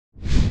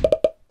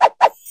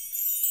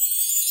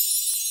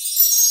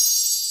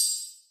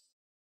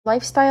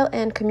Lifestyle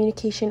and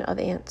communication of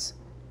ants.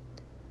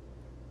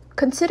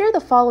 Consider the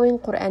following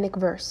Quranic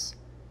verse.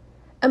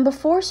 And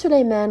before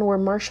Sulaiman were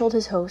marshaled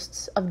his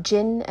hosts of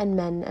jinn and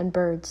men and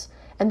birds,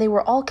 and they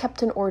were all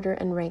kept in order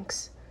and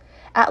ranks.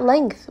 At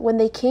length, when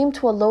they came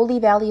to a lowly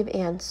valley of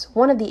ants,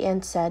 one of the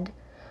ants said,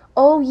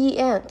 O ye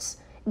ants,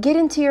 get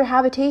into your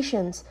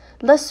habitations,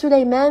 lest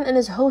Sulaiman and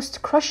his hosts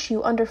crush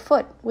you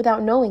underfoot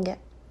without knowing it.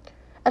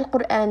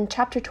 Al-Quran,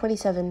 chapter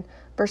 27,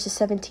 verses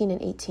 17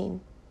 and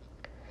 18.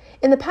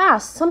 In the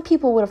past, some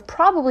people would have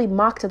probably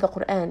mocked the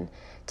Quran,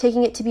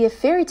 taking it to be a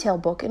fairy tale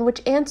book in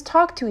which ants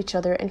talk to each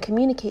other and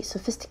communicate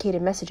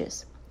sophisticated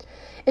messages.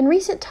 In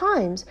recent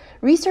times,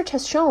 research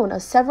has shown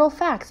us several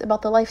facts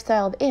about the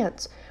lifestyle of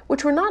ants,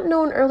 which were not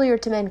known earlier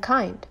to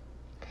mankind.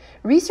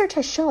 Research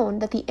has shown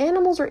that the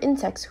animals or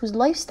insects whose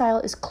lifestyle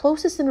is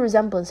closest in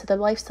resemblance to the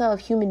lifestyle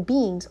of human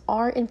beings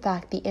are, in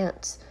fact, the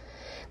ants.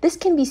 This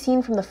can be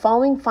seen from the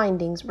following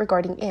findings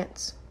regarding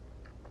ants.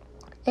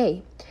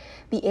 A.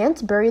 The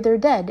ants bury their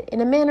dead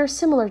in a manner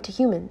similar to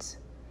humans.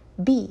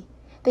 B.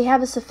 They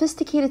have a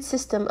sophisticated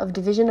system of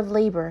division of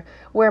labor,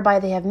 whereby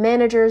they have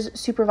managers,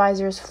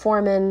 supervisors,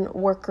 foremen,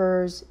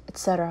 workers,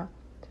 etc.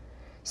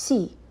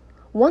 C.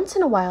 Once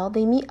in a while,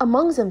 they meet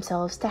amongst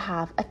themselves to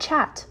have a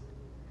chat.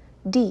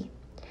 D.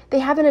 They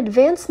have an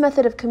advanced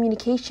method of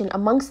communication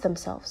amongst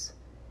themselves.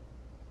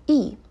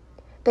 E.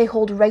 They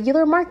hold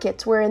regular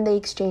markets wherein they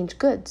exchange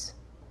goods.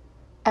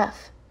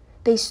 F.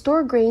 They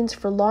store grains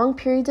for long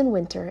periods in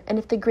winter, and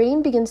if the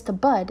grain begins to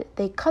bud,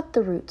 they cut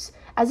the roots,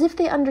 as if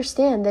they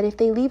understand that if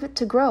they leave it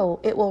to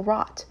grow, it will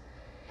rot.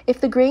 If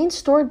the grains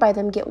stored by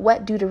them get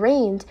wet due to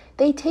rains,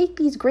 they take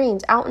these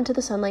grains out into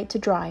the sunlight to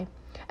dry,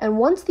 and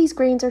once these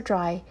grains are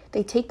dry,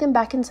 they take them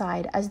back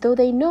inside, as though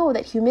they know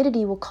that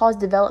humidity will cause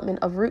development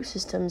of root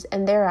systems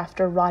and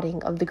thereafter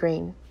rotting of the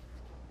grain.